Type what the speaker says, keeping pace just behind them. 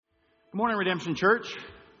Good morning, Redemption Church.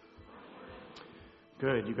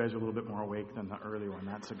 Good. You guys are a little bit more awake than the early one.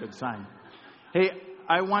 That's a good sign. Hey,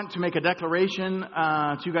 I want to make a declaration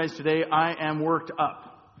to you guys today. I am worked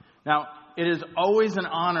up. Now, it is always an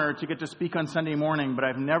honor to get to speak on Sunday morning, but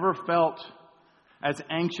I've never felt as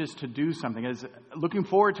anxious to do something, as looking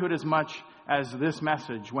forward to it as much as this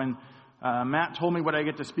message. When Matt told me what I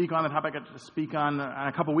get to speak on, the topic I get to speak on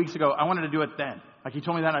a couple weeks ago, I wanted to do it then. Like he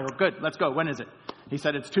told me that, and I go, good, let's go. When is it? He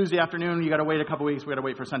said, it's Tuesday afternoon. You got to wait a couple weeks. We got to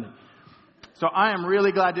wait for Sunday. So I am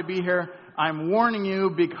really glad to be here. I'm warning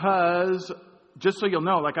you because, just so you'll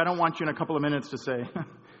know, like I don't want you in a couple of minutes to say,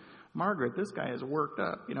 Margaret, this guy is worked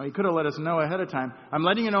up. You know, he could have let us know ahead of time. I'm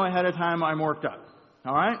letting you know ahead of time I'm worked up.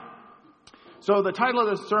 All right? So the title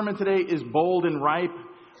of this sermon today is Bold and Ripe.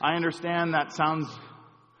 I understand that sounds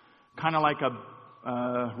kind of like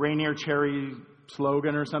a Rainier Cherry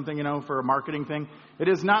slogan or something, you know, for a marketing thing. It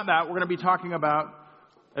is not that. We're going to be talking about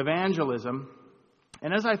evangelism.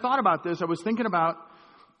 And as I thought about this, I was thinking about,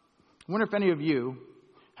 I wonder if any of you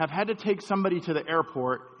have had to take somebody to the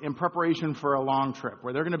airport in preparation for a long trip,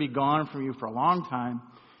 where they're going to be gone from you for a long time,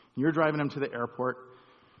 and you're driving them to the airport.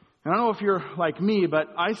 And I don't know if you're like me, but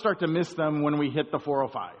I start to miss them when we hit the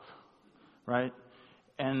 405, right?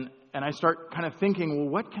 And I start kind of thinking, well,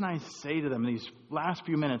 what can I say to them these last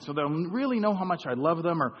few minutes so they'll really know how much I love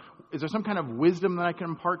them? Or is there some kind of wisdom that I can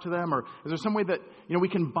impart to them? Or is there some way that, you know, we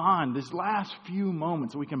can bond these last few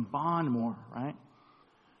moments, so we can bond more, right?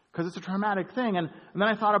 Because it's a traumatic thing. And then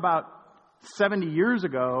I thought about 70 years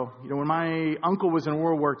ago, you know, when my uncle was in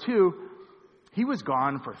World War II, he was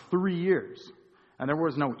gone for 3 years. And there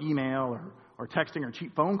was no email or texting or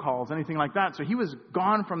cheap phone calls, anything like that. So he was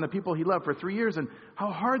gone from the people he loved for 3 years, and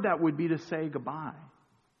how hard that would be to say goodbye.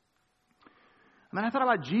 And then I thought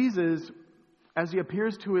about Jesus as he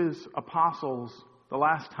appears to his apostles the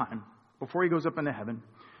last time, before he goes up into heaven.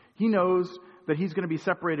 He knows that he's going to be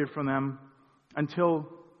separated from them until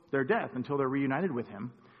their death, until they're reunited with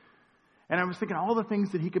him. And I was thinking all the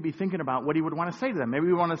things that he could be thinking about, what he would want to say to them. Maybe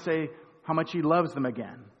we want to say how much he loves them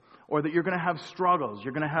again. Or that you're going to have struggles.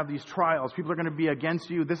 You're going to have these trials. People are going to be against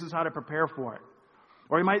you. This is how to prepare for it.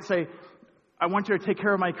 Or he might say, I want you to take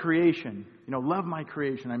care of my creation. You know, love my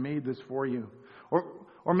creation. I made this for you.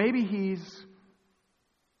 Or maybe he's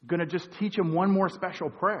going to just teach him one more special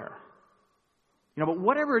prayer. You know, but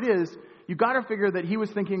whatever it is, you got to figure that he was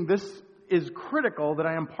thinking this is critical that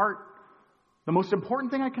I impart the most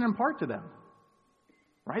important thing I can impart to them.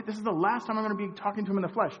 Right? This is the last time I'm going to be talking to him in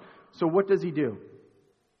the flesh. So what does he do?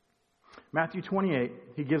 Matthew 28,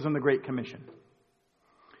 he gives them the Great Commission.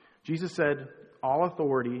 Jesus said, all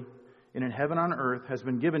authority in heaven and on earth has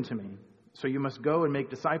been given to me. So you must go and make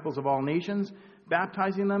disciples of all nations,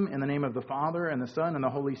 baptizing them in the name of the Father and the Son and the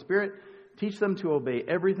Holy Spirit. Teach them to obey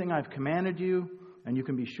everything I've commanded you, and you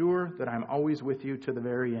can be sure that I'm always with you to the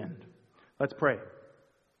very end. Let's pray.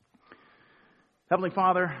 Heavenly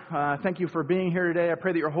Father, thank you for being here today. I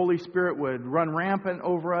pray that your Holy Spirit would run rampant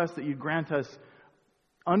over us, that you'd grant us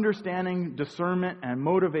understanding, discernment, and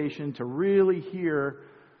motivation to really hear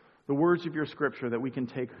the words of your Scripture that we can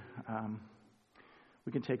take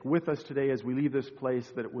with us today as we leave this place,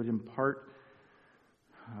 that it would impart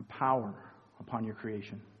power upon your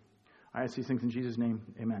creation. I ask these things in Jesus' name.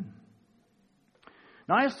 Amen.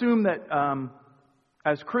 Now, I assume that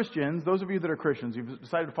as Christians, those of you that are Christians, you've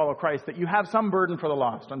decided to follow Christ, that you have some burden for the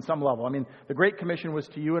lost on some level. I mean, the Great Commission was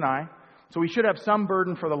to you and I, so we should have some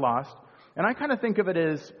burden for the lost. And I kind of think of it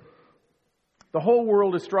as the whole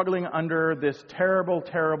world is struggling under this terrible,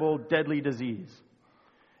 terrible, deadly disease.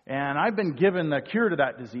 And I've been given the cure to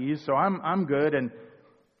that disease, so I'm good.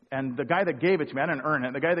 And the guy that gave it to me, I didn't earn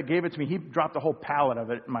it. The guy that gave it to me, he dropped a whole pallet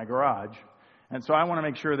of it in my garage. And so I want to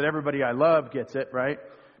make sure that everybody I love gets it, right?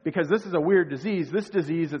 Because this is a weird disease. This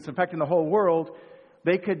disease that's affecting the whole world,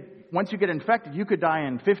 once you get infected, you could die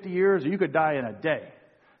in 50 years or you could die in a day.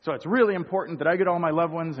 So it's really important that I get all my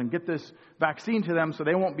loved ones and get this vaccine to them so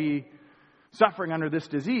they won't be suffering under this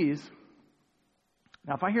disease.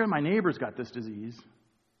 Now, if I hear my neighbor's got this disease,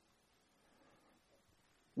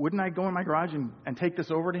 wouldn't I go in my garage and take this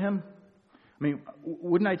over to him? I mean,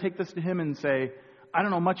 wouldn't I take this to him and say, I don't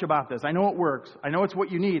know much about this. I know it works. I know it's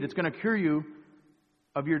what you need. It's going to cure you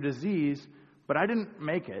of your disease, but I didn't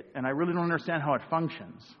make it, and I really don't understand how it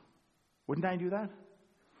functions. Wouldn't I do that?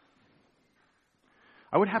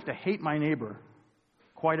 I would have to hate my neighbor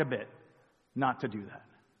quite a bit not to do that,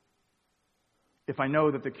 if I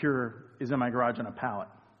know that the cure is in my garage on a pallet.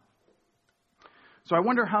 So I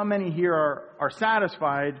wonder how many here are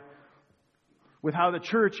satisfied with how the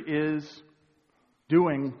church is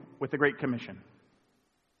doing with the Great Commission.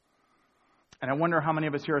 And I wonder how many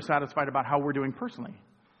of us here are satisfied about how we're doing personally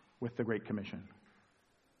with the Great Commission.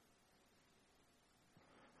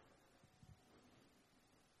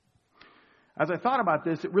 As I thought about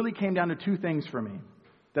this, it really came down to two things for me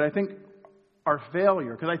that I think are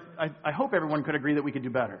failure, because I hope everyone could agree that we could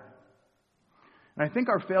do better. And I think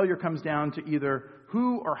our failure comes down to either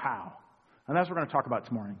who or how. And that's what we're going to talk about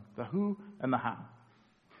this morning, the who and the how.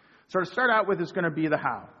 So to start out with is going to be the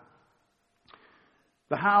how.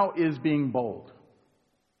 The how is being bold.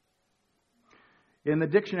 In the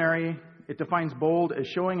dictionary, it defines bold as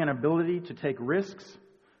showing an ability to take risks,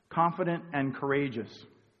 confident and courageous.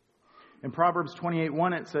 In Proverbs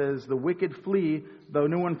 28:1 it says, "The wicked flee, though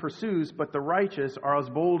no one pursues, but the righteous are as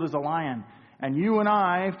bold as a lion." And you and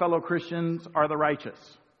I, fellow Christians, are the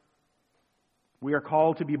righteous. We are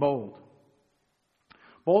called to be bold.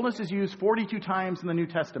 Boldness is used 42 times in the New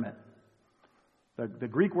Testament. The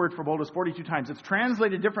Greek word for bold is 42 times. It's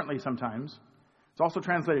translated differently sometimes. It's also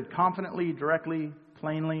translated confidently, directly,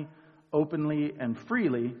 plainly, openly, and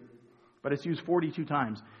freely, but it's used 42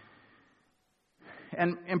 times.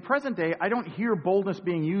 And in present day, I don't hear boldness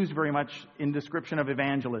being used very much in description of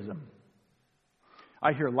evangelism.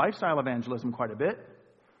 I hear lifestyle evangelism quite a bit,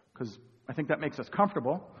 because I think that makes us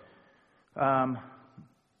comfortable.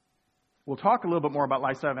 We'll talk a little bit more about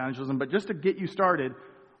lifestyle evangelism, but just to get you started,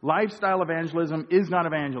 lifestyle evangelism is not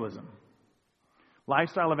evangelism.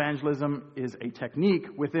 Lifestyle evangelism is a technique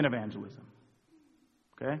within evangelism.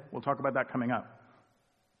 Okay? We'll talk about that coming up.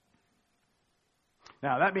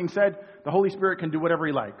 Now, that being said, the Holy Spirit can do whatever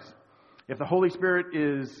He likes. If the Holy Spirit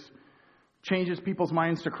changes people's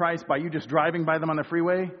minds to Christ by you just driving by them on the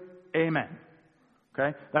freeway, amen.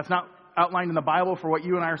 Okay? That's not outlined in the Bible for what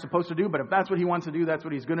you and I are supposed to do, but if that's what He wants to do, that's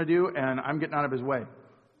what He's going to do, and I'm getting out of His way.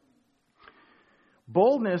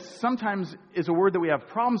 Boldness sometimes is a word that we have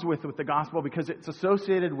problems with the gospel because it's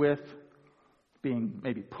associated with being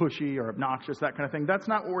maybe pushy or obnoxious, that kind of thing. That's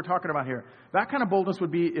not what we're talking about here. That kind of boldness would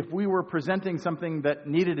be if we were presenting something that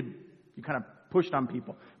needed to be kind of pushed on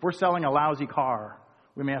people. If we're selling a lousy car,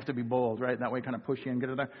 we may have to be bold, right? That way kind of push you and get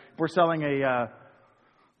it there. If we're selling a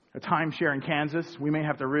timeshare in Kansas, we may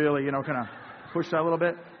have to really, kind of push that a little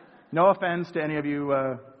bit. No offense to any of you,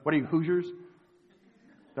 what are you, Hoosiers?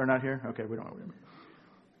 They're not here? Okay, we don't know.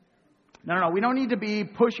 No. We don't need to be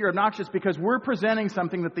pushy or obnoxious because we're presenting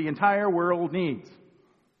something that the entire world needs.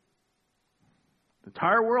 The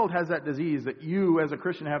entire world has that disease that you as a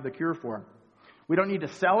Christian have the cure for. We don't need to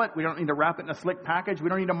sell it. We don't need to wrap it in a slick package. We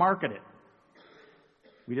don't need to market it.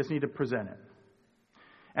 We just need to present it.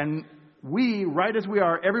 And we, right as we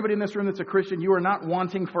are, everybody in this room that's a Christian, you are not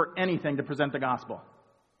wanting for anything to present the gospel.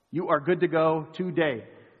 You are good to go today.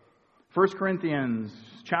 1 Corinthians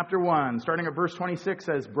chapter 1, starting at verse 26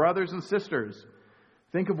 says, "Brothers and sisters,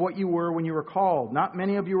 think of what you were when you were called. Not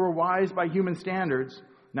many of you were wise by human standards.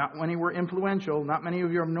 Not many were influential. Not many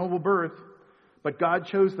of you are of noble birth. But God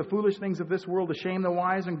chose the foolish things of this world to shame the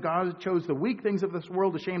wise, and God chose the weak things of this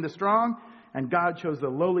world to shame the strong, and God chose the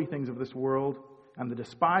lowly things of this world and the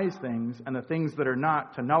despised things and the things that are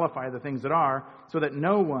not to nullify the things that are, so that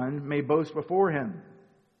no one may boast before Him.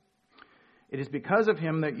 It is because of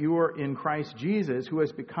Him that you are in Christ Jesus, who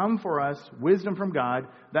has become for us wisdom from God,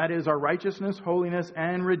 that is our righteousness, holiness,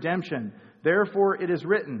 and redemption. Therefore it is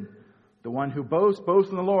written, the one who boasts,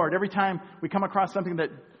 boasts in the Lord." Every time we come across something that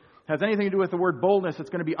has anything to do with the word boldness, it's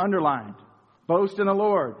going to be underlined. Boast in the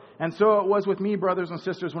Lord. "And so it was with me, brothers and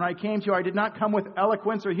sisters. When I came to you, I did not come with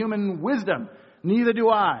eloquence or human wisdom. Neither do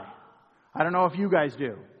I." I don't know if you guys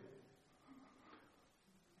do.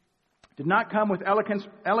 "Did not come with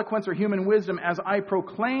eloquence or human wisdom as I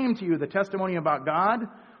proclaim to you the testimony about God.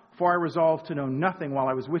 For I resolved to know nothing while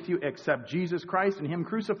I was with you except Jesus Christ and Him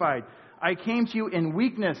crucified. I came to you in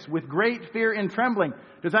weakness with great fear and trembling."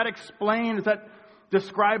 Does that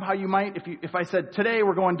describe how you might, if I said, today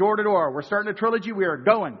we're going door to door. We're starting a trilogy. We are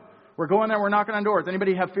going. We're going there. We're knocking on doors.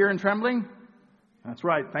 Anybody have fear and trembling? That's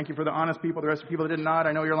right. Thank you for the honest people. The rest of the people that did not,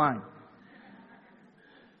 I know you're lying.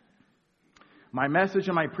 "My message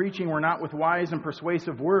and my preaching were not with wise and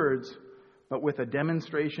persuasive words, but with a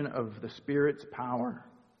demonstration of the Spirit's power,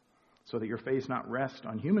 so that your faith not rest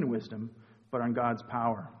on human wisdom, but on God's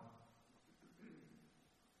power."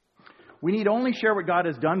 We need only share what God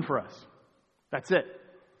has done for us. That's it.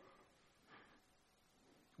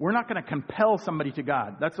 We're not going to compel somebody to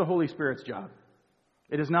God. That's the Holy Spirit's job.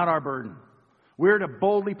 It is not our burden. We're to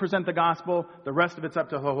boldly present the gospel. The rest of it's up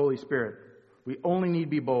to the Holy Spirit. We only need to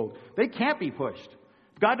be bold. They can't be pushed.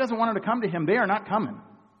 If God doesn't want them to come to Him, they are not coming.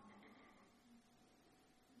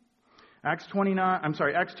 Acts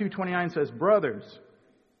 2:29 says, "Brothers,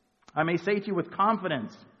 I may say to you with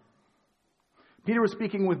confidence, Peter was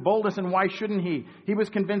speaking with boldness, and why shouldn't he? He was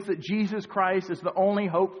convinced that Jesus Christ is the only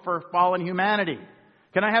hope for fallen humanity.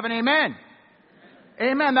 Can I have an amen?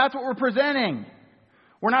 Amen. That's what we're presenting.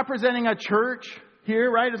 We're not presenting a church here,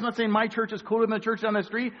 right? It's not saying my church is cooler than the church down the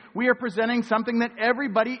street. We are presenting something that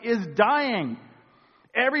everybody is dying.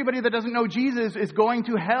 Everybody that doesn't know Jesus is going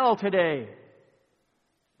to hell today.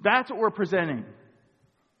 That's what we're presenting.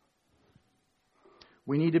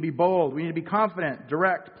 We need to be bold. We need to be confident,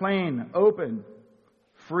 direct, plain, open,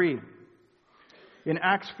 free. In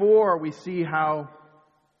Acts 4, we see how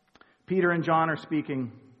Peter and John are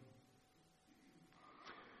speaking.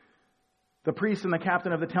 The priest and the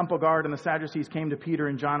captain of the temple guard and the Sadducees came to Peter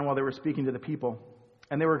and John while they were speaking to the people.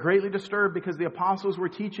 And they were greatly disturbed because the apostles were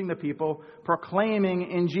teaching the people, proclaiming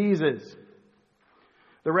in Jesus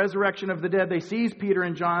the resurrection of the dead. They seized Peter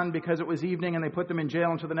and John because it was evening, and they put them in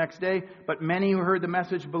jail until the next day. But many who heard the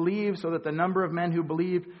message believed, so that the number of men who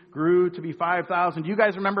believed grew to be 5,000. Do you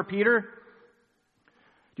guys remember Peter? Do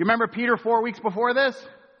you remember Peter 4 weeks before this?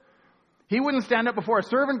 He wouldn't stand up before a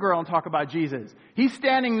servant girl and talk about Jesus. He's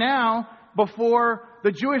standing now before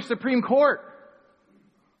the Jewish Supreme Court.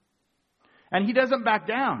 And he doesn't back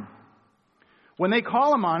down. When they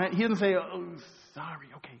call him on it, he doesn't say, "Oh, sorry,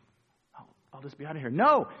 okay, I'll just be out of here."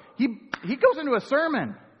 No, he goes into a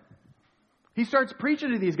sermon. He starts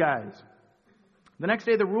preaching to these guys. The next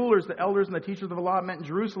day, the rulers, the elders, and the teachers of the law met in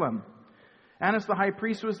Jerusalem. Annas the high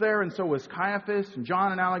priest was there, and so was Caiaphas, and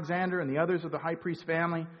John and Alexander, and the others of the high priest's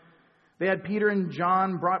family. They had Peter and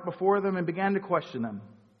John brought before them and began to question them.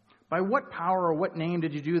 "By what power or what name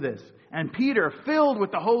did you do this?" And Peter, filled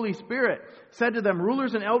with the Holy Spirit, said to them,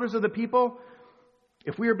 "Rulers and elders of the people,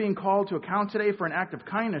 if we are being called to account today for an act of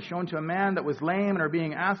kindness shown to a man that was lame and are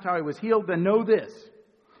being asked how he was healed, then know this,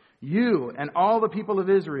 you and all the people of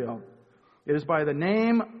Israel, it is by the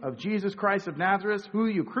name of Jesus Christ of Nazareth, who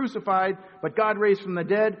you crucified, but God raised from the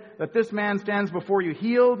dead, that this man stands before you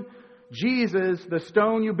healed. Jesus, the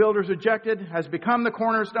stone you builders rejected, has become the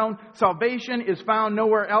cornerstone. Salvation is found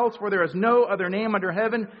nowhere else, for there is no other name under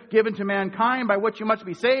heaven given to mankind by which you must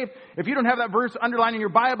be saved." If you don't have that verse underlined in your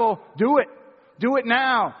Bible, do it. Do it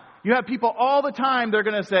now. You have people all the time, they're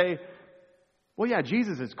going to say, "Well, yeah,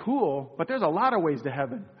 Jesus is cool, but there's a lot of ways to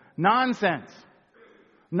heaven." Nonsense.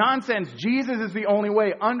 Nonsense. Jesus is the only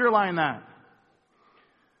way. Underline that.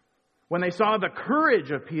 When they saw the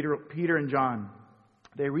courage of Peter and John,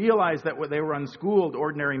 they realized that they were unschooled,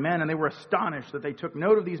 ordinary men, and they were astonished that they took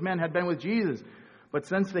note of these men had been with Jesus. But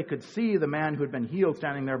since they could see the man who had been healed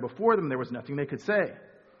standing there before them, there was nothing they could say.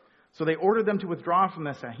 So they ordered them to withdraw from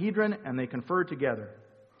the Sanhedrin, and they conferred together.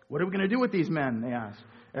 "What are we going to do with these men?" they asked.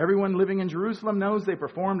 "Everyone living in Jerusalem knows they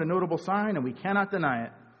performed a notable sign, and we cannot deny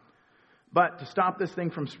it. But to stop this thing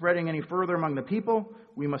from spreading any further among the people,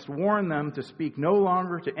 we must warn them to speak no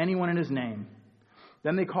longer to anyone in his name."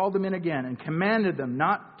 Then they called them in again and commanded them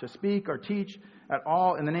not to speak or teach at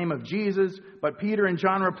all in the name of Jesus. But Peter and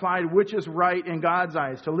John replied, "Which is right in God's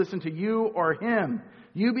eyes, to listen to you or him?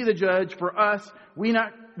 You be the judge. For us,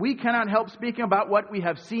 we cannot help speaking about what we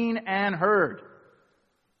have seen and heard."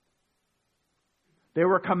 They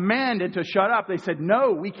were commanded to shut up. They said,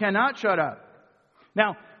 "No, we cannot shut up."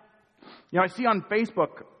 Now, I see on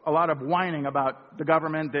Facebook a lot of whining about the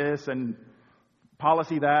government this and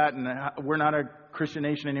policy that, and we're not a Christian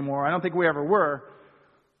nation anymore. I don't think we ever were.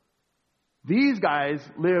 These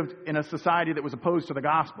guys lived in a society that was opposed to the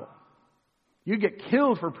gospel. You'd get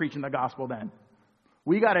killed for preaching the gospel then.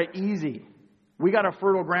 We got it easy. We got a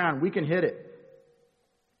fertile ground. We can hit it.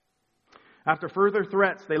 After further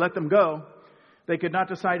threats, they let them go. They could not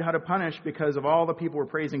decide how to punish because of all the people were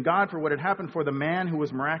praising God for what had happened, for the man who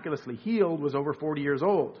was miraculously healed was over 40 years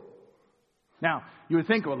old. Now, you would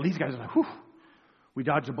think, well, these guys are like, whew, we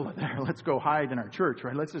dodged a bullet there. Let's go hide in our church,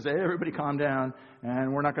 right? Let's just say, everybody calm down,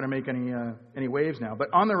 and we're not going to make any waves now.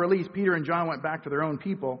 But on their release, Peter and John went back to their own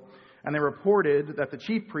people, and they reported that the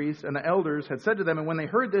chief priests and the elders had said to them, and when they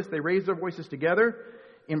heard this, they raised their voices together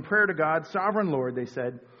in prayer to God. "Sovereign Lord," they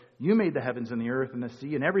said, "you made the heavens and the earth and the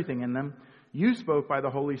sea and everything in them. You spoke by the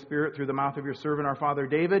Holy Spirit through the mouth of your servant, our father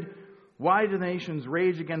David. Why do the nations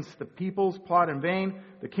rage against the peoples, plot in vain?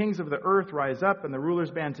 The kings of the earth rise up, and the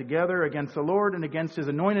rulers band together against the Lord and against his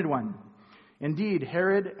anointed one. Indeed,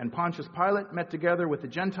 Herod and Pontius Pilate met together with the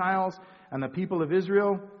Gentiles and the people of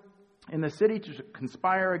Israel in the city to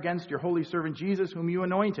conspire against your holy servant Jesus, whom you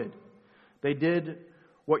anointed. They did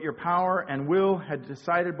what your power and will had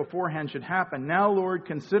decided beforehand should happen. Now, Lord,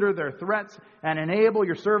 consider their threats and enable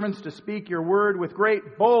your servants to speak your word with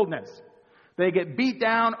great boldness." They get beat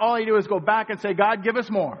down. All you do is go back and say, "God, give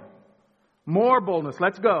us more. More boldness.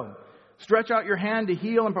 Let's go. Stretch out your hand to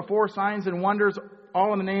heal and perform signs and wonders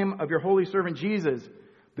all in the name of your holy servant Jesus.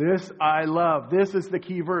 This I love. This is the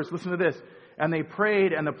key verse. Listen to this. And they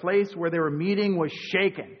prayed, and the place where they were meeting was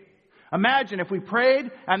shaken. Imagine if we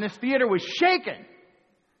prayed and this theater was shaken.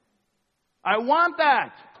 I want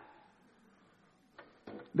that.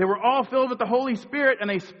 They were all filled with the Holy Spirit, and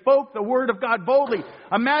they spoke the word of God boldly.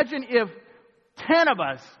 Imagine if 10 of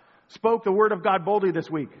us spoke the word of God boldly this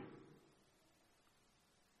week.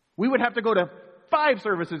 We would have to go to 5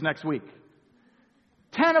 services next week.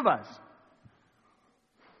 10 of us.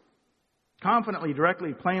 Confidently,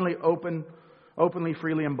 directly, plainly, openly,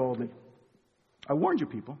 freely, and boldly. I warned you,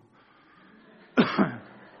 people.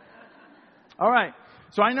 All right.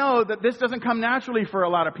 So I know that this doesn't come naturally for a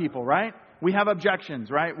lot of people, right? We have objections,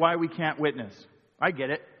 right? Why we can't witness. I get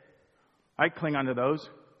it. I cling onto those.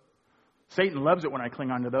 Satan loves it when I cling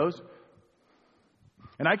onto those.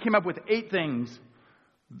 And I came up with 8 things.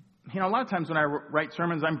 You know, a lot of times when I write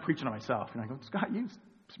sermons, I'm preaching to myself. And I go, Scott, you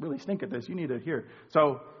really stink at this. You need to hear.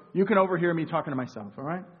 So you can overhear me talking to myself, all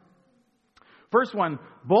right? First one,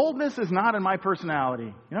 boldness is not in my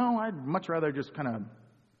personality. You know, I'd much rather just kind of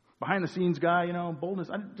behind the scenes guy, you know, boldness.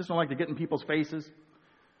 I just don't like to get in people's faces.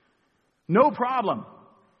 No problem.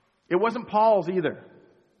 It wasn't Paul's either.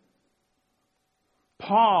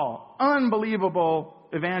 Paul, unbelievable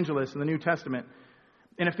evangelist in the New Testament.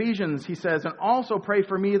 In Ephesians, he says, and also pray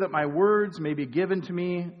for me that my words may be given to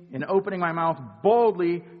me in opening my mouth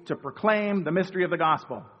boldly to proclaim the mystery of the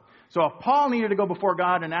gospel. So if Paul needed to go before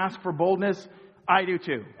God and ask for boldness, I do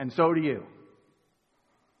too, and so do you.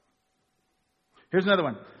 Here's another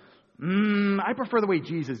one. I prefer the way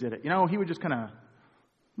Jesus did it. You know, he would just kind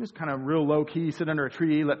of real low key, sit under a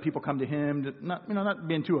tree, let people come to him. Not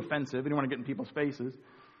being too offensive. He didn't want to get in people's faces.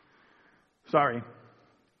 Sorry.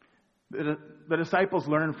 The disciples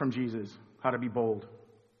learned from Jesus how to be bold.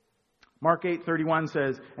 Mark 8:31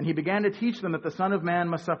 says, and he began to teach them that the Son of Man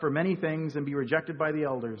must suffer many things and be rejected by the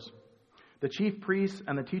elders, the chief priests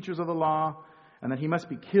and the teachers of the law, and that he must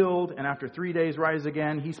be killed and after 3 days rise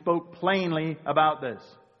again. He spoke plainly about this.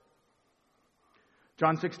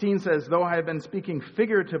 John 16 says, though I have been speaking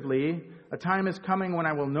figuratively, a time is coming when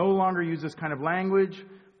I will no longer use this kind of language,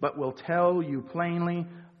 but will tell you plainly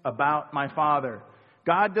about my Father.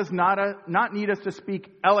 God does not need us to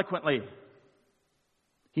speak eloquently.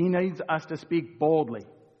 He needs us to speak boldly.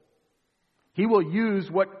 He will use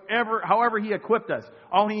however He equipped us.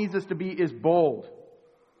 All He needs us to be is bold.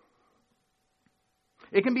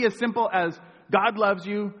 It can be as simple as God loves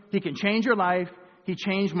you. He can change your life. He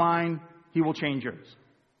changed mine. He will change yours.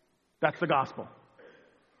 That's the gospel.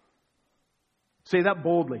 Say that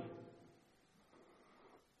boldly.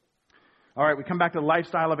 All right, we come back to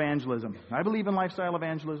lifestyle evangelism. I believe in lifestyle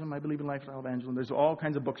evangelism. There's all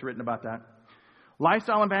kinds of books written about that.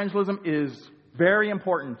 Lifestyle evangelism is very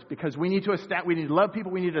important because we need to love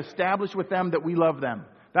people. We need to establish with them that we love them.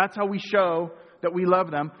 That's how we show that we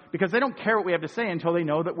love them, because they don't care what we have to say until they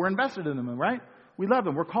know that we're invested in them, right? We love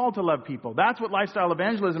them. We're called to love people. That's what lifestyle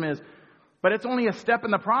evangelism is. But it's only a step in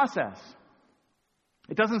the process.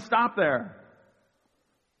 It doesn't stop there.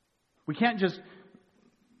 We can't just,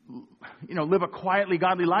 live a quietly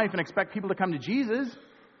godly life and expect people to come to Jesus.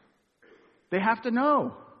 They have to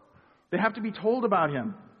know. They have to be told about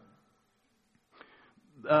Him.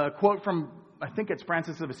 A quote from, I think it's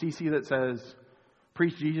Francis of Assisi, that says,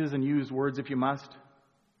 preach Jesus and use words if you must.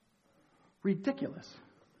 Ridiculous.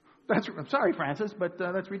 I'm sorry, Francis, but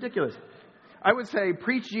that's ridiculous. I would say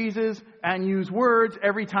preach Jesus and use words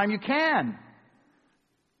every time you can.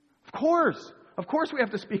 Of course we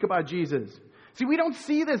have to speak about Jesus. See, we don't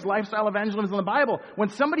see this lifestyle evangelism in the Bible. When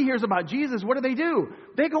somebody hears about Jesus, what do?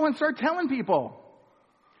 They go and start telling people.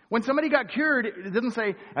 When somebody got cured, it doesn't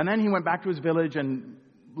say, and then he went back to his village and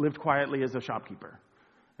lived quietly as a shopkeeper.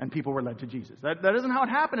 And people were led to Jesus. That isn't how it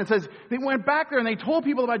happened. It says they went back there and they told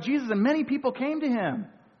people about Jesus, and many people came to Him.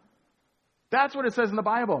 That's what it says in the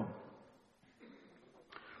Bible.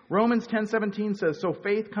 Romans 10:17 says, so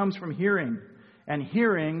faith comes from hearing, and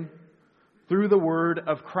hearing through the word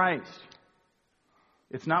of Christ.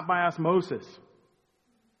 It's not by osmosis.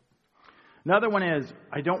 Another one is,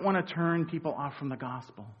 I don't want to turn people off from the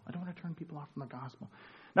gospel.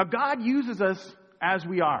 Now, God uses us as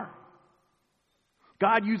we are.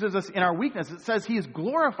 God uses us in our weakness. It says He is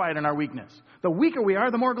glorified in our weakness. The weaker we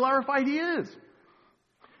are, the more glorified He is.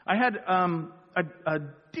 I had a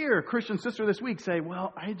dear Christian sister this week say,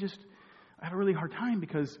 well, I have a really hard time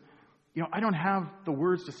because, I don't have the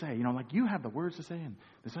words to say. Like you have the words to say and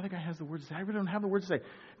this other guy has the words to say. I really don't have the words to say.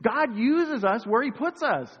 God uses us where He puts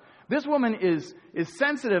us. This woman is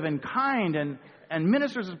sensitive and kind and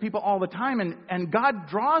ministers to people all the time. And God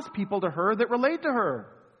draws people to her that relate to her.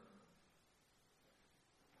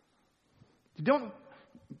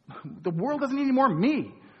 The world doesn't need any more of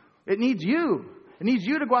me. It needs you. It needs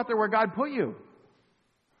you to go out there where God put you.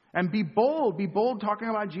 And be bold. Be bold talking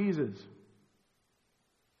about Jesus.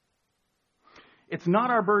 It's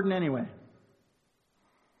not our burden anyway.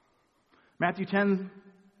 Matthew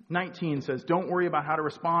 10:19 says, don't worry about how to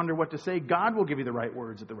respond or what to say. God will give you the right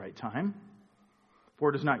words at the right time. For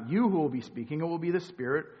it is not you who will be speaking. It will be the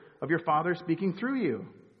Spirit of your Father speaking through you.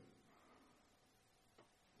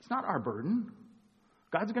 It's not our burden.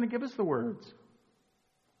 God's going to give us the words.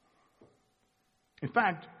 In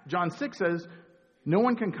fact, John 6 says, no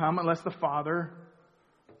one can come unless the Father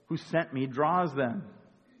who sent me draws them.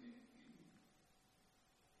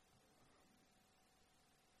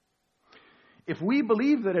 If we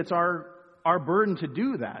believe that it's our burden to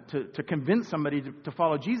do that, to convince somebody to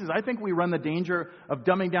follow Jesus, I think we run the danger of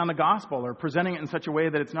dumbing down the gospel or presenting it in such a way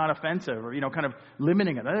that it's not offensive or, kind of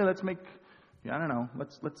limiting it. Hey,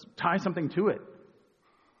 let's tie something to it.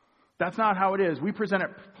 That's not how it is. We present it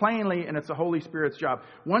plainly, and it's the Holy Spirit's job.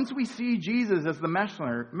 Once we see Jesus as the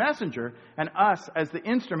messenger and us as the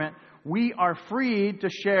instrument, we are free to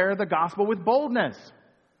share the gospel with boldness.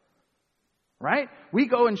 Right? We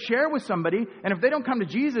go and share with somebody, and if they don't come to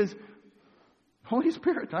Jesus, Holy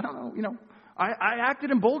Spirit, I don't know, I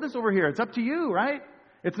acted in boldness over here. It's up to you, right?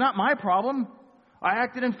 It's not my problem. I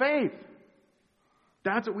acted in faith.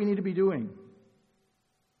 That's what we need to be doing.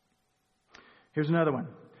 Here's another one.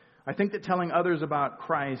 I think that telling others about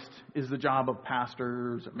Christ is the job of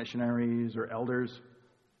pastors, or missionaries, or elders.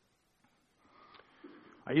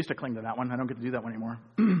 I used to cling to that one. I don't get to do that one anymore.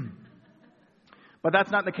 But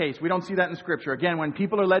that's not the case. We don't see that in Scripture. Again, when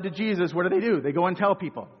people are led to Jesus, what do? They go and tell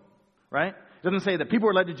people, right? It doesn't say that people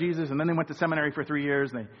were led to Jesus and then they went to seminary for 3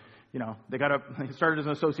 years. And they started as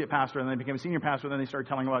an associate pastor and then they became a senior pastor and then they started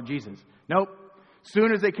telling about Jesus. Nope. As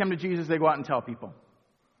soon as they come to Jesus, they go out and tell people.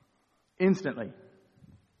 Instantly.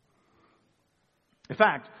 In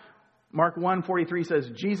fact, Mark 1:43 says,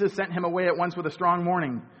 Jesus sent him away at once with a strong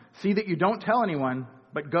warning. See that you don't tell anyone,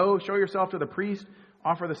 but go show yourself to the priest.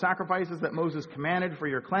 Offer the sacrifices that Moses commanded for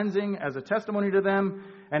your cleansing as a testimony to them.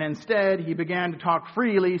 And instead, he began to talk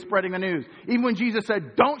freely, spreading the news. Even when Jesus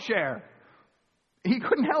said, don't share, he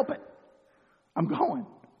couldn't help it. I'm going.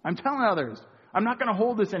 I'm telling others. I'm not going to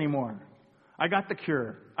hold this anymore. I got the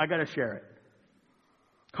cure. I got to share it.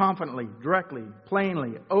 Confidently, directly,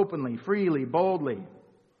 plainly, openly, freely, boldly.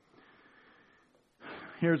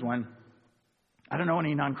 Here's one. I don't know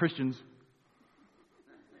any non-Christians.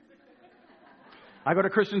 I go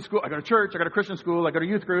to Christian school. I go to church. I go to Christian school. I go to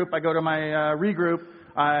youth group. I go to my regroup.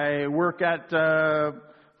 I work at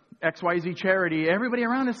XYZ charity. Everybody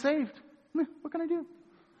around is saved. What can I do?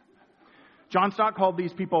 John Stott called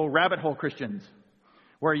these people rabbit hole Christians,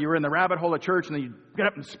 where you were in the rabbit hole of church and then you get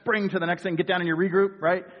up and spring to the next thing, get down in your regroup,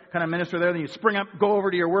 right? Kind of minister there. Then you spring up, go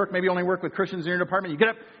over to your work. Maybe only work with Christians in your department. You get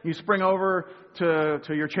up, you spring over to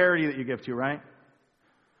your charity that you give to, right?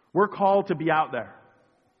 We're called to be out there.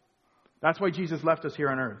 That's why Jesus left us here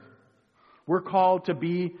on earth. We're called to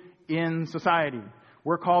be in society.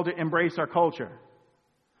 We're called to embrace our culture.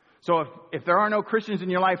 So if there are no Christians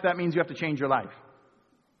in your life, that means you have to change your life.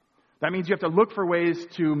 That means you have to look for ways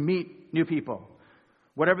to meet new people.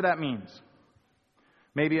 Whatever that means.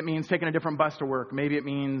 Maybe it means taking a different bus to work. Maybe it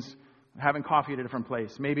means having coffee at a different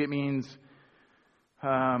place. Maybe it means,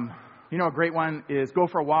 a great one is go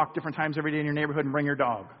for a walk different times every day in your neighborhood and bring your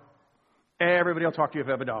dog. Everybody will talk to you if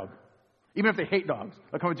you have a dog. Even if they hate dogs.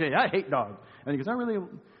 They'll come and tell you, I hate dogs. And he goes, I don't know,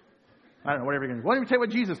 whatever you're going to do. Why don't you tell you what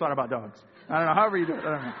Jesus thought about dogs? I don't know, however you do it. I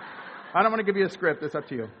don't know. I don't want to give you a script. It's up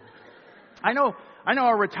to you. I know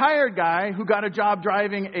a retired guy who got a job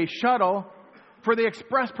driving a shuttle for the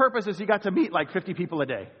express purposes he got to meet like 50 people a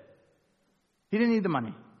day. He didn't need the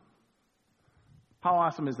money. How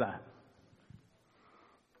awesome is that?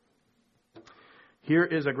 Here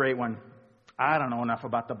is a great one. I don't know enough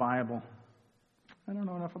about the Bible. I don't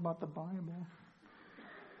know enough about the Bible.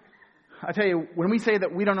 I tell you, when we say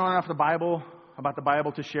that we don't know enough about the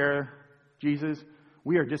Bible to share Jesus,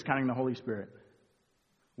 we are discounting the Holy Spirit.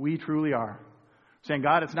 We truly are. Saying,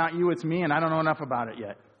 God, it's not you, it's me, and I don't know enough about it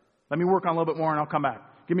yet. Let me work on a little bit more and I'll come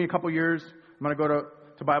back. Give me a couple years. I'm going to go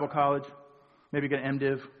to Bible college, maybe get an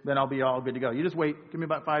MDiv, then I'll be all good to go. You just wait. Give me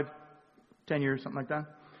about 5-10 years, something like that.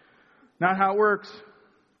 Not how it works.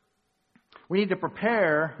 We need to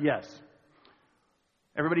prepare, yes.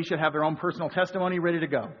 Everybody should have their own personal testimony ready to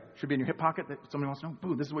go. Should be in your hip pocket that somebody wants to know,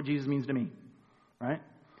 boom, this is what Jesus means to me. Right?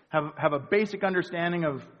 Have a basic understanding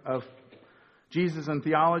of Jesus and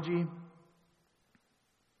theology.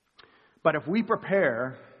 But if we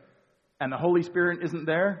prepare and the Holy Spirit isn't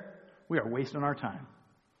there, we are wasting our time.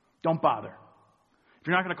 Don't bother. If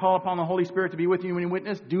you're not going to call upon the Holy Spirit to be with you when you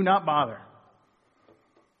witness, do not bother.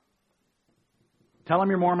 Tell them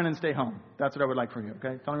you're Mormon and stay home. That's what I would like from you,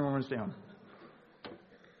 okay? Tell them you're Mormon and stay home.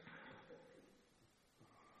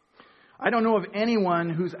 I don't know of anyone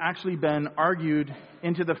who's actually been argued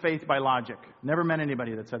into the faith by logic. Never met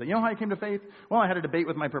anybody that said that. You know how I came to faith? Well, I had a debate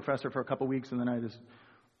with my professor for a couple weeks, and then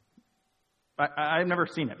I've never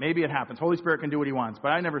seen it. Maybe it happens. Holy Spirit can do what he wants,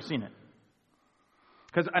 but I've never seen it.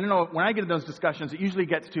 Because I don't know, when I get in those discussions, it usually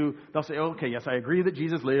gets to, they'll say, okay, yes, I agree that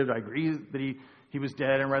Jesus lived. I agree that he was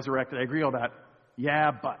dead and resurrected. I agree all that.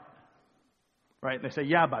 Yeah, but. Right? And they say,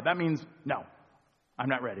 yeah, but. That means, no, I'm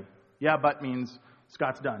not ready. Yeah, but means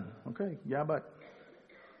Scott's done. Okay, yeah, but.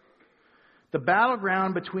 The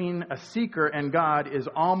battleground between a seeker and God is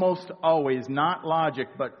almost always not logic,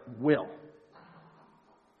 but will.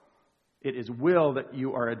 It is will that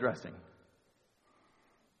you are addressing.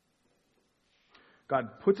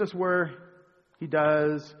 God puts us where he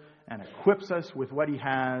does and equips us with what he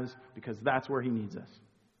has because that's where he needs us.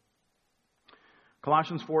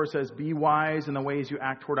 Colossians 4 says, be wise in the ways you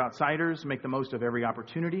act toward outsiders. Make the most of every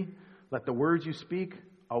opportunity. Let the words you speak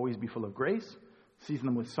always be full of grace. Season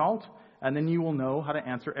them with salt, and then you will know how to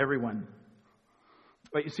answer everyone.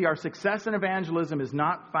 But you see, our success in evangelism is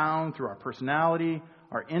not found through our personality,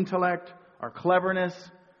 our intellect, our cleverness,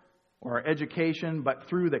 or our education, but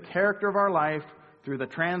through the character of our life, through the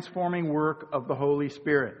transforming work of the Holy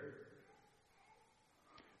Spirit,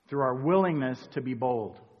 through our willingness to be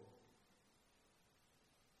bold,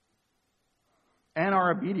 and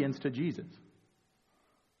our obedience to Jesus.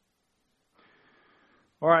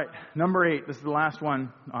 All right, number 8. This is the last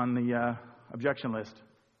one on the objection list.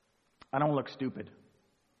 I don't look stupid.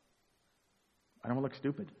 I don't look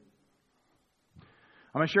stupid.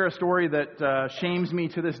 I'm going to share a story that shames me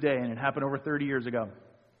to this day, and it happened over 30 years ago.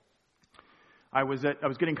 I was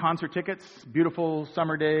getting concert tickets, beautiful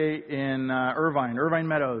summer day in Irvine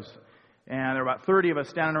Meadows, and there were about 30 of us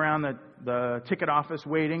standing around the ticket office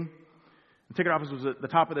waiting. The ticket office was at the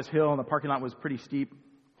top of this hill, and the parking lot was pretty steep.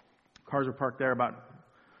 Cars were parked there about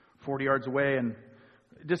 40 yards away, and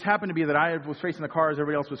it just happened to be that I was facing the cars,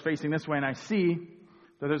 everybody else was facing this way, and I see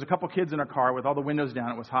that there's a couple kids in a car with all the windows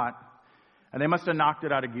down. It was hot, and they must have knocked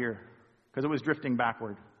it out of gear because it was drifting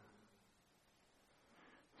backward.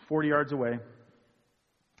 40 yards away.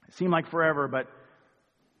 It seemed like forever, but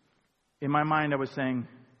in my mind I was saying,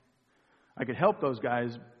 I could help those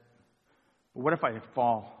guys, but what if I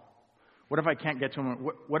fall? What if I can't get to them?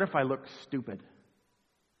 What if I look stupid?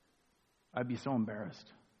 I'd be so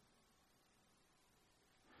embarrassed.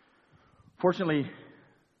 Fortunately,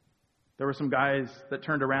 there were some guys that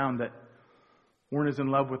turned around that weren't as in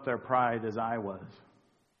love with their pride as I was,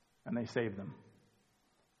 and they saved them.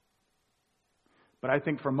 But I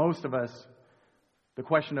think for most of us, the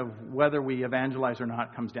question of whether we evangelize or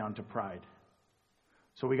not comes down to pride.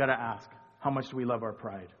 So we got to ask, how much do we love our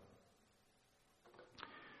pride?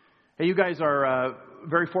 Hey, you guys are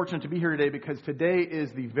very fortunate to be here today because today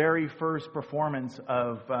is the very first performance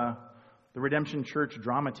of the Redemption Church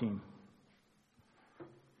drama team.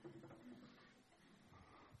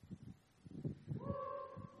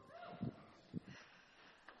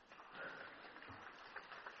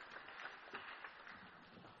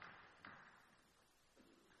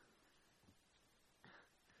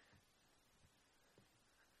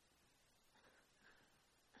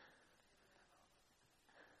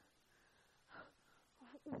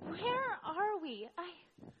 Where are we?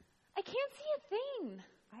 I can't see a thing.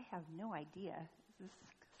 I have no idea. Is this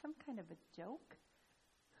some kind of a joke?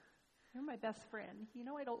 You're my best friend. You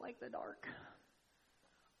know I don't like the dark.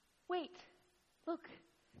 Wait, look.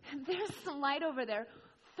 There's some light over there.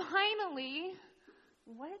 Finally.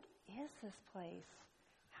 What is this place?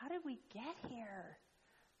 How did we get here?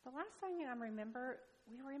 The last time I remember,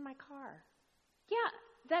 we were in my car. Yeah,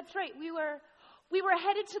 that's right. We were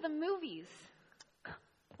headed to the movies.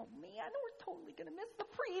 Oh man, we're totally going to miss the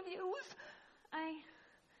previews. I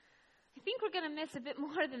think we're going to miss a bit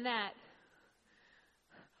more than that.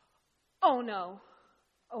 Oh no.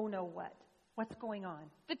 Oh no, what? What's going on?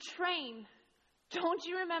 The train. Don't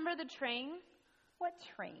you remember the train? What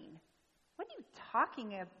train? What are you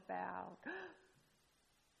talking about?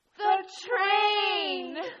 The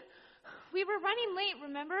train! We were running late,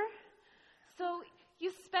 remember? So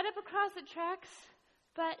you sped up across the tracks,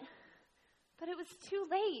 but it was too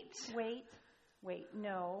late. Wait,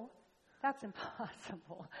 no. That's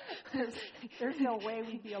impossible. There's no way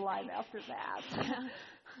we'd be alive after that.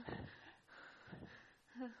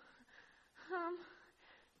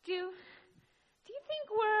 Do you think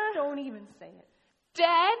we're... Don't even say it.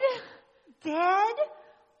 Dead? Dead?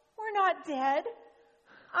 We're not dead.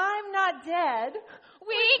 I'm not dead.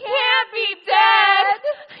 We can't be dead.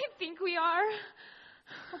 I think we are.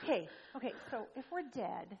 Okay, so if we're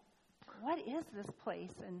dead, what is this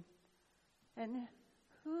place and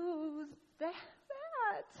who's that?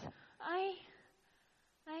 I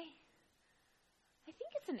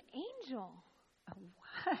think it's an angel. A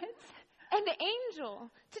what? An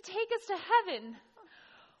angel to take us to heaven.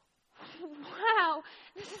 Wow,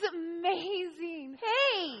 this is amazing.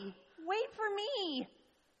 Hey, wait for me.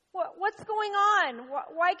 What's going on?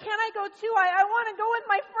 Why can't I go too? I want to go with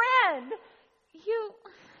my friend.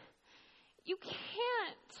 You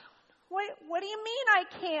can't. What do you mean I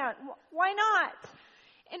can't? Why not?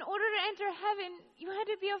 In order to enter heaven, you had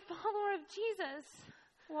to be a follower of Jesus.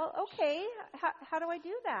 Well, okay. How do I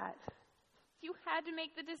do that? You had to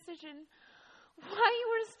make the decision while you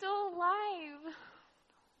were still alive.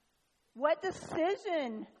 What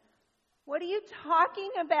decision? What are you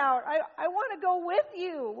talking about? I want to go with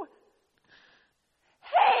you.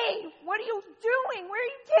 Hey, what are you doing? Where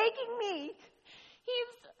are you taking me?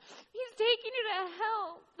 He's taking you to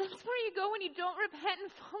hell. That's where you go when you don't repent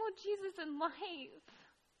and follow Jesus in life.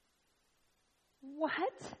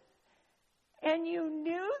 What? And you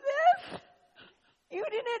knew this? You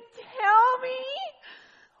didn't tell me?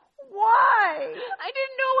 Why? I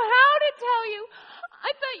didn't know how to tell you. I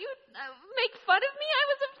thought you'd make fun of me. I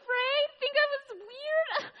was afraid, think I was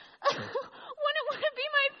weird, wouldn't want to be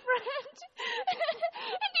my friend,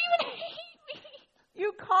 and even hate me. You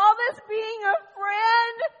call this being a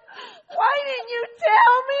friend? Why didn't you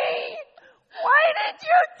tell me? Why didn't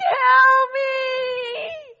you tell me?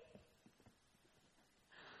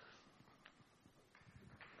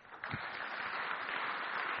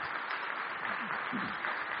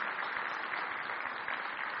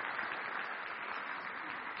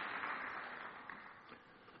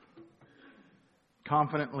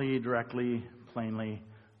 Confidently, directly, plainly,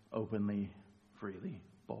 openly, freely,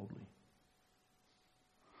 boldly.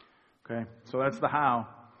 Okay, so that's the how.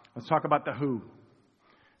 Let's talk about the who.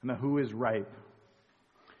 And the who is ripe.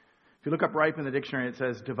 If you look up ripe in the dictionary, it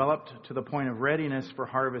says developed to the point of readiness for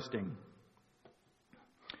harvesting.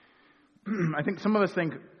 I think some of us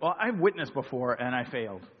think, well, I've witnessed before and I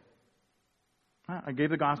failed. I gave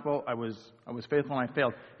the gospel, I was faithful and I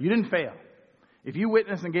failed. You didn't fail. If you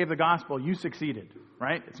witnessed and gave the gospel, you succeeded,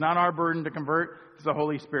 right? It's not our burden to convert, it's the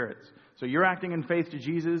Holy Spirit's. So you're acting in faith to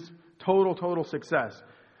Jesus, total success.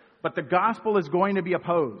 But the gospel is going to be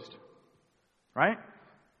opposed, right?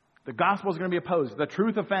 The gospel is going to be opposed. The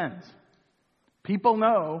truth offends. People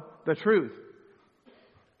know the truth.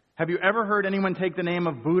 Have you ever heard anyone take the name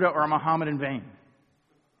of Buddha or Muhammad in vain?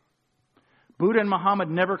 Buddha and Muhammad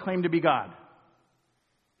never claimed to be God.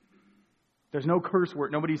 There's no curse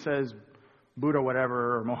word. Nobody says Buddha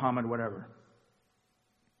whatever or Muhammad whatever.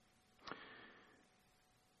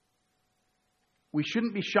 We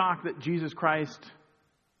shouldn't be shocked that Jesus Christ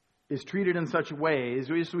is treated in such ways.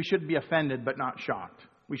 We should be offended but not shocked.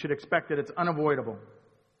 We should expect it. It's unavoidable.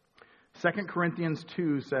 2 Corinthians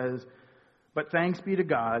 2 says, "But thanks be to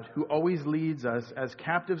God, who always leads us as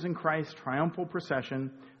captives in Christ's triumphal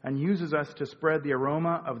procession and uses us to spread the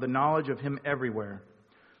aroma of the knowledge of Him everywhere.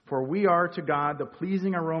 For we are to God the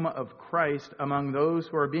pleasing aroma of Christ among those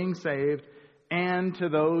who are being saved and to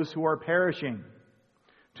those who are perishing.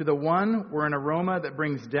 To the one, we're an aroma that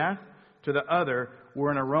brings death. To the other,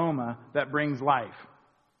 we're an aroma that brings life."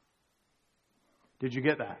 Did you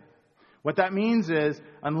get that? What that means is,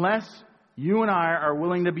 unless you and I are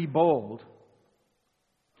willing to be bold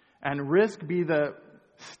and risk be the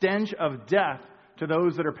stench of death to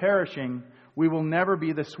those that are perishing, we will never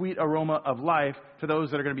be the sweet aroma of life to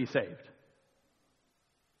those that are going to be saved.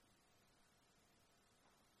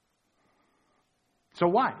 So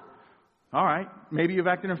why? All right, maybe you've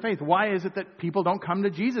acted in faith. Why is it that people don't come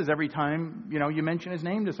to Jesus every time, you mention His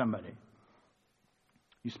name to somebody?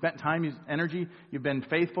 You spent time, energy, you've been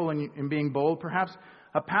faithful in being bold. Perhaps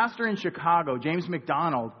a pastor in Chicago, James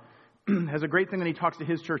McDonald, has a great thing that he talks to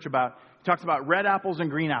his church about. He talks about red apples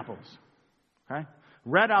and green apples. Okay?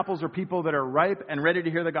 Red apples are people that are ripe and ready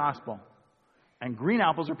to hear the gospel. And green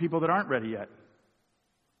apples are people that aren't ready yet.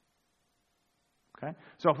 Okay?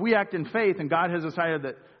 So if we act in faith and God has decided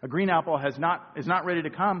that a green apple is not ready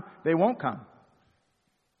to come, they won't come.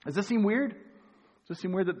 Does this seem weird? Does this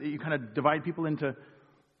seem weird that you kind of divide people into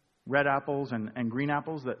red apples and green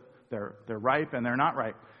apples, that they're ripe and they're not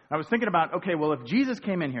ripe? I was thinking about, okay, well, if Jesus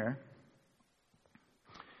came in here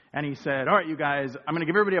and He said, all right, you guys, I'm going to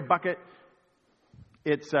give everybody a bucket.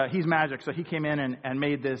 He's magic, so He came in and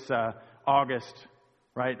made this August,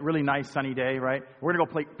 right? Really nice sunny day, right? We're going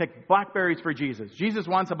to go pick blackberries for Jesus. Jesus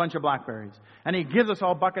wants a bunch of blackberries. And He gives us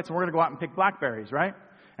all buckets and we're going to go out and pick blackberries, right?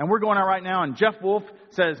 and we're going out right now, and Jeff Wolf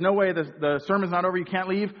says, no way, the sermon's not over, you can't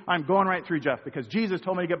leave, I'm going right through, Jeff, because Jesus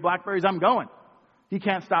told me to get blackberries, I'm going. He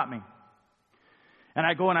can't stop me. And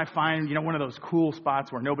I go and I find, one of those cool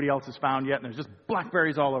spots where nobody else has found yet, and there's just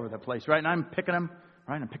blackberries all over the place, right? And I'm picking them,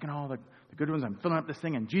 right? I'm picking all the good ones. I'm filling up this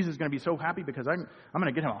thing, and Jesus is going to be so happy because I'm going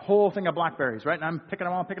to get him a whole thing of blackberries, right? And I'm picking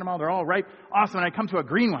them all. They're all ripe. Awesome. And I come to a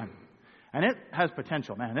green one, and it has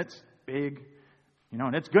potential, man. It's big,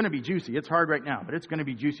 and it's going to be juicy. It's hard right now, but it's going to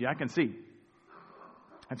be juicy. I can see.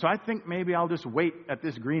 And so I think maybe I'll just wait at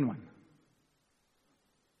this green one.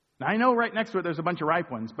 Now, I know right next to it there's a bunch of ripe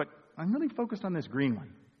ones, but I'm really focused on this green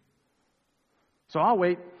one. So I'll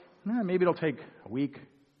wait. Maybe it'll take a week.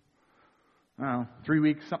 3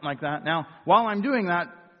 weeks, something like that. Now, while I'm doing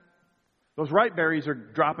that, those ripe berries are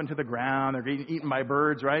dropping to the ground. They're getting eaten by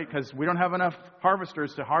birds, right? Because we don't have enough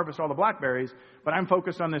harvesters to harvest all the blackberries, but I'm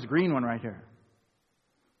focused on this green one right here.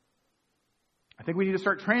 I think we need to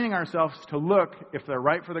start training ourselves to look if they're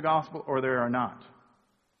right for the gospel or they are not.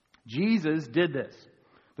 Jesus did this.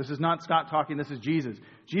 This is not Scott talking, this is Jesus.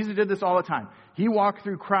 Jesus did this all the time. He walked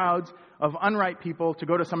through crowds of unripe people to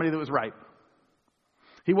go to somebody that was ripe.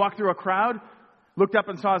 He walked through a crowd, looked up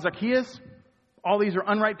and saw Zacchaeus. All these are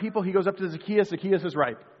unripe people. He goes up to Zacchaeus. Zacchaeus is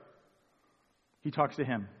ripe. He talks to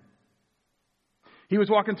him. He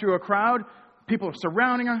was walking through a crowd. People are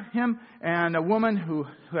surrounding him. And a woman who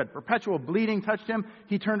had perpetual bleeding touched him.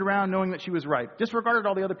 He turned around knowing that she was ripe. Disregarded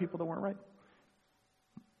all the other people that weren't ripe.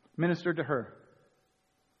 Ministered to her.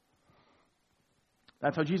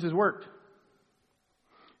 That's how Jesus worked.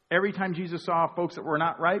 Every time Jesus saw folks that were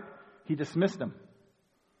not ripe, he dismissed them.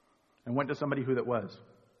 And went to somebody who that was.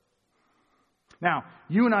 Now,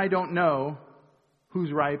 you and I don't know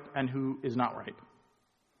who's ripe and who is not ripe.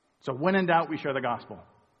 So when in doubt, we share the gospel.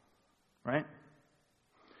 Right?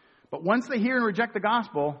 But once they hear and reject the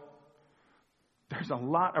gospel, there's a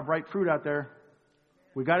lot of ripe fruit out there.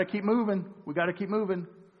 We got to keep moving.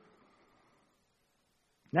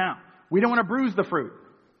 Now, we don't want to bruise the fruit.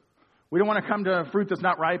 We don't want to come to fruit that's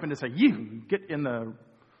not ripe and to say, you get in the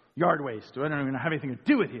yard waste. I don't even have anything to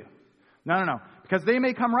do with you. No. Because they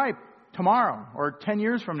may come ripe tomorrow or 10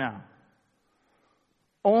 years from now.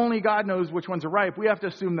 Only God knows which ones are ripe. We have to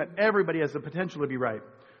assume that everybody has the potential to be ripe.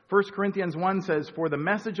 1 Corinthians 1 says, for the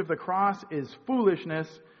message of the cross is foolishness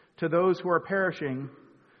to those who are perishing,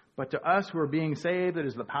 but to us who are being saved, it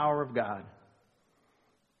is the power of God.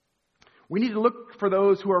 We need to look for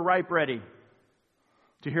those who are ripe ready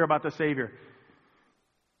to hear about the Savior.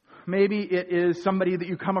 Maybe it is somebody that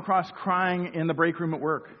you come across crying in the break room at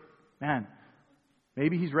work. Man,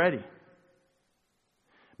 maybe he's ready.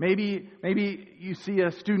 Maybe you see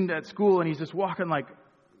a student at school and he's just walking like,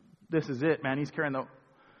 this is it, man. He's carrying the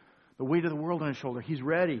weight of the world on his shoulder. He's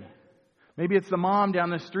ready. Maybe it's the mom down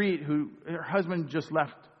the street who her husband just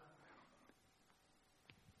left.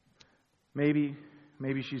 Maybe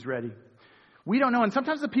she's ready. We don't know. And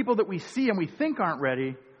sometimes the people that we see and we think aren't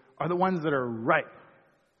ready are the ones that are ripe.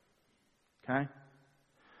 Okay?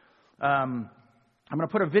 I'm going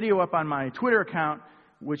to put a video up on my Twitter account,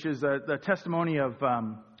 which is the testimony of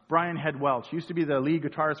Brian Head Welch. He used to be the lead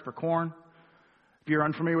guitarist for Korn. If you're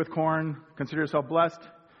unfamiliar with Korn, consider yourself blessed.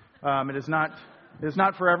 It is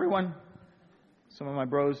not for everyone. Some of my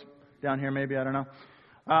bros down here, maybe, I don't know.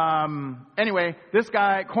 Anyway, this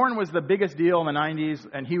guy, Korn was the biggest deal in the 90s,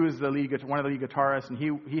 and he was one of the lead guitarists, and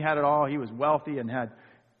he had it all. He was wealthy and had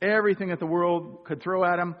everything that the world could throw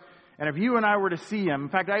at him. And if you and I were to see him, in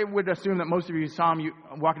fact, I would assume that most of you saw him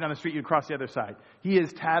walking down the street, you'd cross the other side. He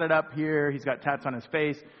is tatted up here. He's got tats on his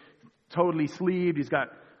face, totally sleeved. He's got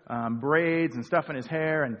braids and stuff in his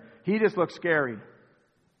hair, and he just looks scary.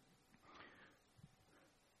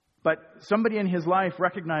 But somebody in his life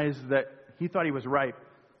recognized that he thought he was ripe.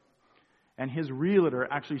 And his realtor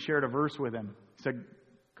actually shared a verse with him. He said,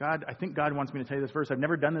 God, I think God wants me to tell you this verse. I've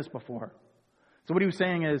never done this before. So what he was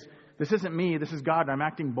saying is, this isn't me, this is God, and I'm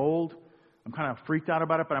acting bold. I'm kind of freaked out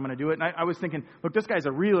about it, but I'm going to do it. And I was thinking, look, this guy's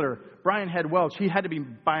a realtor. Brian Head Welch, he had to be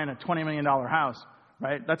buying a $20 million house,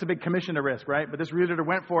 right? That's a big commission to risk, right? But this realtor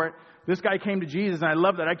went for it. This guy came to Jesus, and I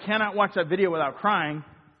love that. I cannot watch that video without crying,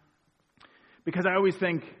 because I always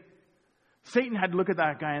think, Satan had to look at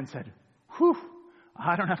that guy and said, whew,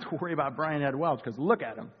 I don't have to worry about Brian Head Welch, because look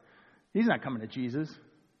at him. He's not coming to Jesus.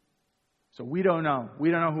 So we don't know. We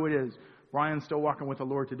don't know who it is. Brian's still walking with the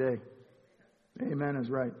Lord today. Amen is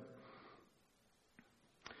right.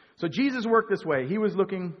 So Jesus worked this way. He was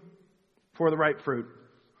looking for the ripe fruit.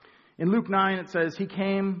 In Luke 9, it says, he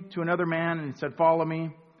came to another man and he said, follow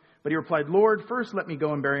me. But he replied, Lord, first let me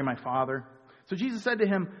go and bury my father. So Jesus said to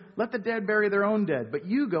him, let the dead bury their own dead, but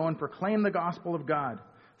you go and proclaim the gospel of God.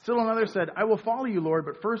 Still another said, I will follow you, Lord,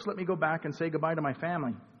 but first let me go back and say goodbye to my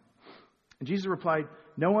family. And Jesus replied,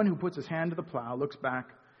 no one who puts his hand to the plow, looks back,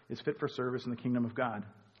 is fit for service in the kingdom of God.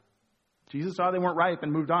 Jesus saw they weren't ripe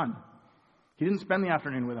and moved on. He didn't spend the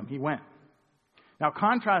afternoon with them. He went. Now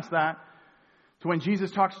contrast that to when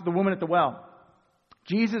Jesus talks to the woman at the well.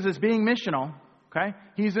 Jesus is being missional. Okay?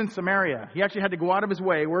 He's in Samaria. He actually had to go out of his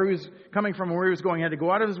way, where he was coming from and where he was going. He had to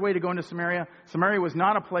go out of his way to go into Samaria. Samaria was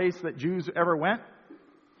not a place that Jews ever went.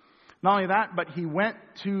 Not only that, but he went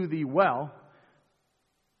to the well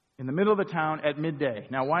in the middle of the town at midday.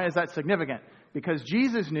 Now, why is that significant? Because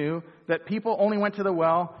Jesus knew that people only went to the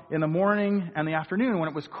well in the morning and the afternoon when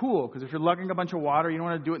it was cool. Because if you're lugging a bunch of water, you don't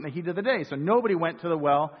want to do it in the heat of the day. So nobody went to the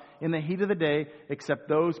well in the heat of the day except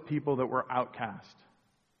those people that were outcast.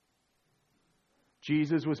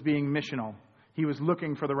 Jesus was being missional. He was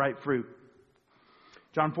looking for the right fruit.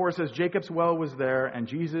 John 4 says, Jacob's well was there, and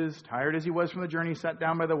Jesus, tired as he was from the journey, sat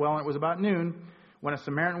down by the well, and it was about noon. When a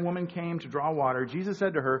Samaritan woman came to draw water, Jesus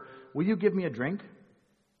said to her, will you give me a drink?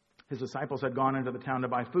 His disciples had gone into the town to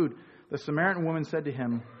buy food. The Samaritan woman said to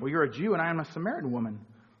him, well, you're a Jew, and I am a Samaritan woman.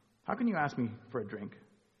 How can you ask me for a drink?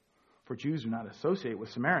 For Jews do not associate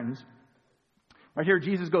with Samaritans. Right here,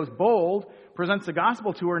 Jesus goes bold, presents the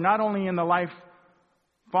gospel to her, not only in the life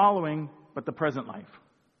following, but the present life.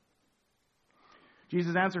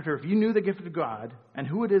 Jesus answered her, if you knew the gift of God and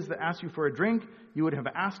who it is that asks you for a drink, you would have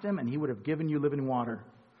asked him and he would have given you living water.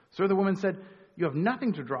 So the woman said, you have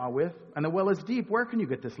nothing to draw with and the well is deep. Where can you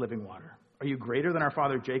get this living water? Are you greater than our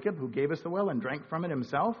father Jacob, who gave us the well and drank from it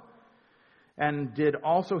himself? And did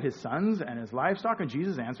also his sons and his livestock? And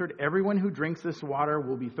Jesus answered, everyone who drinks this water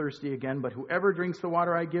will be thirsty again, but whoever drinks the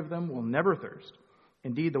water I give them will never thirst.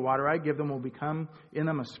 Indeed, the water I give them will become in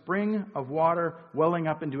them a spring of water welling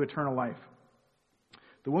up into eternal life.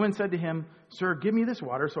 The woman said to him, sir, give me this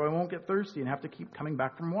water so I won't get thirsty and have to keep coming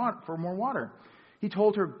back for more water. He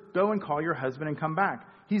told her, go and call your husband and come back.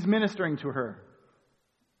 He's ministering to her.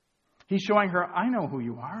 He's showing her, I know who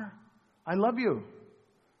you are. I love you.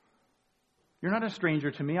 You're not a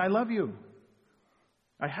stranger to me. I love you.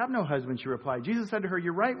 I have no husband, she replied. Jesus said to her,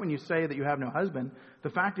 you're right when you say that you have no husband.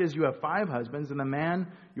 The fact is you have 5 husbands, and the man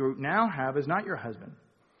you now have is not your husband.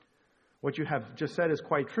 What you have just said is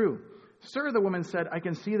quite true. Sir, the woman said, I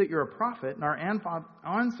can see that you're a prophet, and our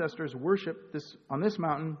ancestors worship on this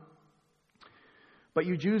mountain. But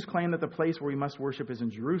you Jews claim that the place where we must worship is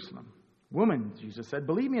in Jerusalem. Woman, Jesus said,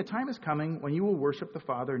 believe me, a time is coming when you will worship the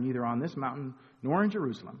Father neither on this mountain nor in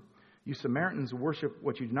Jerusalem. You Samaritans worship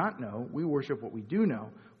what you do not know. We worship what we do know,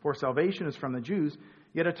 for salvation is from the Jews.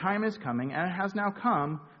 Yet a time is coming, and it has now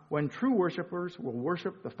come, when true worshipers will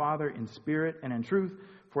worship the Father in spirit and in truth,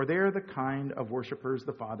 for they are the kind of worshipers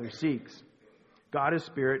the Father seeks. God is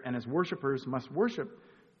spirit, and his worshipers must worship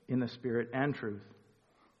in the spirit and truth.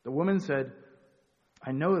 The woman said,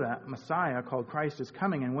 I know that Messiah, called Christ, is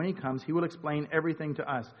coming, and when he comes, he will explain everything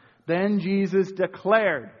to us. Then Jesus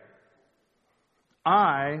declared,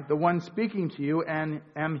 I, the one speaking to you, and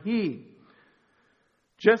am he.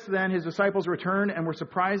 Just then his disciples returned and were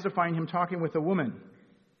surprised to find him talking with a woman.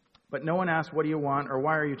 But no one asked, what do you want, or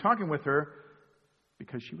why are you talking with her?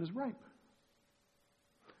 Because she was ripe.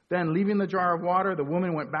 Then, leaving the jar of water, the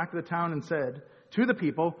woman went back to the town and said to the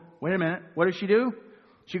people, wait a minute, what does she do?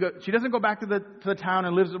 She doesn't go back to the town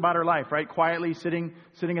and lives about her life, right? Quietly sitting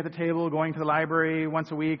at the table, going to the library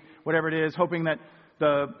once a week, whatever it is, hoping that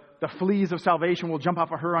the fleas of salvation will jump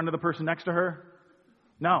off of her onto the person next to her.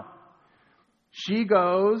 No. She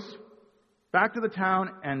goes back to the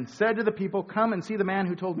town and said to the people, come and see the man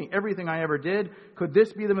who told me everything I ever did. Could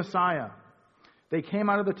this be the Messiah? They came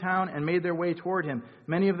out of the town and made their way toward him.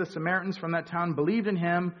 Many of the Samaritans from that town believed in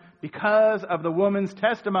him because of the woman's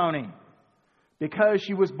testimony, because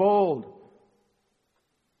she was bold.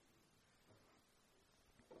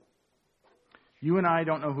 You and I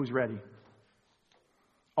don't know who's ready.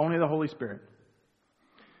 Only the Holy Spirit.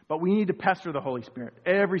 But we need to pester the Holy Spirit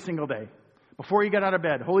every single day. Before you get out of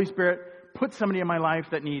bed, Holy Spirit, put somebody in my life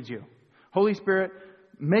that needs you. Holy Spirit,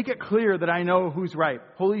 make it clear that I know who's right.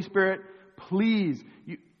 Holy Spirit, please,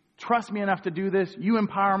 you trust me enough to do this. You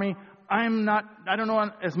empower me. I don't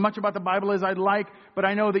know as much about the Bible as I'd like, but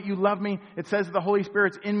I know that you love me. It says that the Holy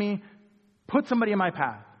Spirit's in me. Put somebody in my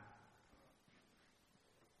path.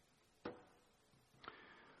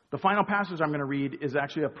 The final passage I'm going to read is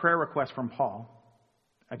actually a prayer request from Paul.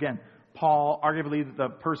 Again, Paul, arguably the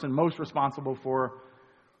person most responsible for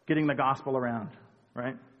getting the gospel around,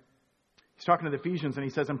 right? He's talking to the Ephesians and he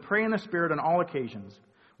says, and pray in the Spirit on all occasions,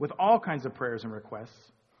 with all kinds of prayers and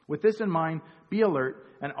requests. With this in mind, be alert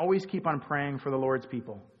and always keep on praying for the Lord's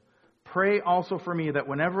people. Pray also for me that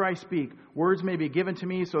whenever I speak, words may be given to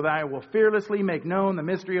me so that I will fearlessly make known the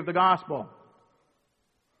mystery of the gospel,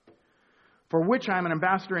 for which I am an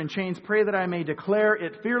ambassador in chains. Pray that I may declare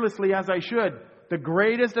it fearlessly as I should. The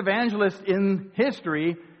greatest evangelist in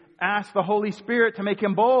history asked the Holy Spirit to make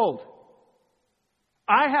him bold.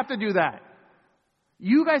 I have to do that.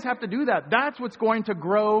 You guys have to do that. That's what's going to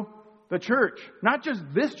grow the church. Not just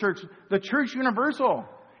this church, the church universal.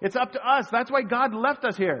 It's up to us. That's why God left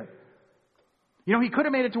us here. You know, He could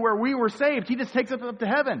have made it to where we were saved. He just takes us up to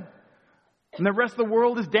heaven. And the rest of the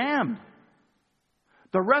world is damned.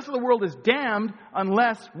 The rest of the world is damned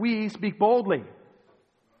unless we speak boldly.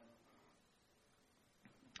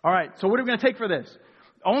 All right, so what are we going to take for this?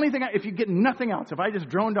 Only thing, if you get nothing else, if I just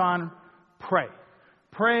droned on, pray.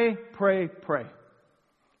 Pray, pray, pray.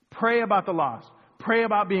 Pray about the lost. Pray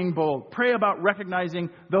about being bold. Pray about recognizing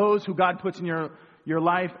those who God puts in your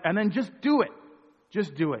life. And then just do it.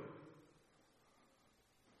 Just do it.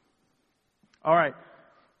 All right.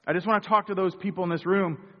 I just want to talk to those people in this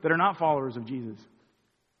room that are not followers of Jesus.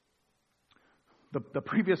 The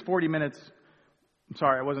previous 40 minutes, I'm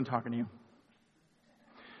sorry, I wasn't talking to you.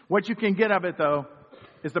 What you can get of it, though,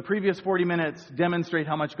 is the previous 40 minutes demonstrate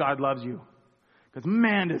how much God loves you. Because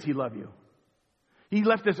man, does He love you. He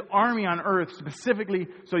left this army on earth specifically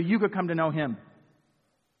so you could come to know Him.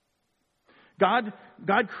 God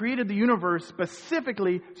created the universe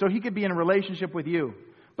specifically so He could be in a relationship with you.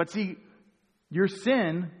 But see, your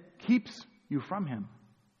sin keeps you from Him.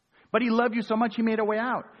 But He loved you so much He made a way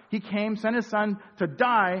out. He came, sent His Son to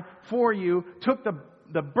die for you, took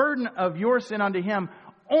the burden of your sin onto Him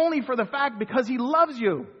only for the fact because He loves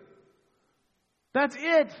you. That's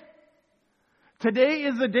it. Today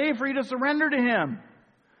is the day for you to surrender to Him.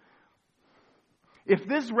 If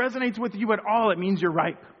this resonates with you at all, it means you're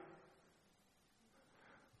ripe.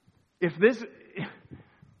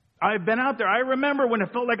 I've been out there. I remember when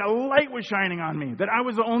it felt like a light was shining on me, that I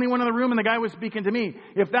was the only one in the room and the guy was speaking to me.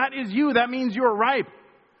 If that is you, that means you're ripe.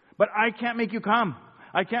 But I can't make you come.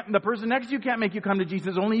 The person next to you can't make you come to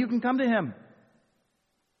Jesus. Only you can come to Him.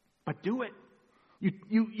 But do it.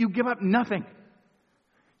 You give up nothing.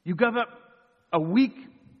 You give up a weak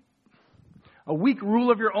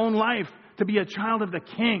rule of your own life to be a child of the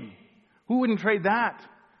King. Who wouldn't trade that?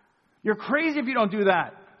 You're crazy if you don't do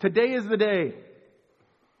that. Today is the day.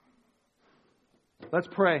 Let's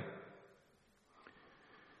pray.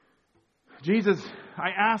 Jesus, I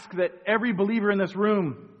ask that every believer in this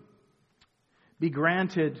room be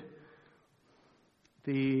granted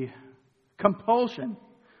the compulsion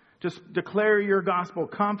to declare your gospel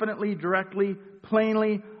confidently, directly,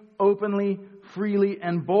 plainly, openly, freely,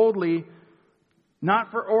 and boldly,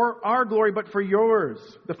 not for our glory, but for yours.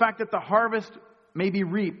 The fact that the harvest may be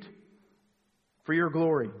reaped for your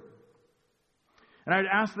glory. And I'd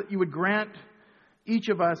ask that you would grant each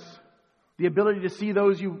of us the ability to see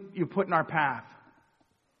those you put in our path.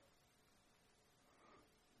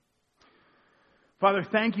 Father,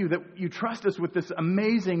 thank you that you trust us with this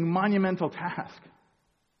amazing, monumental task.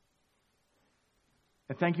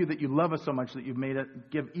 And thank you that you love us so much that you've made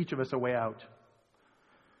it give each of us a way out.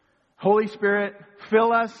 Holy Spirit,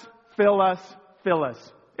 fill us, fill us, fill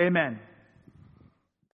us. Amen.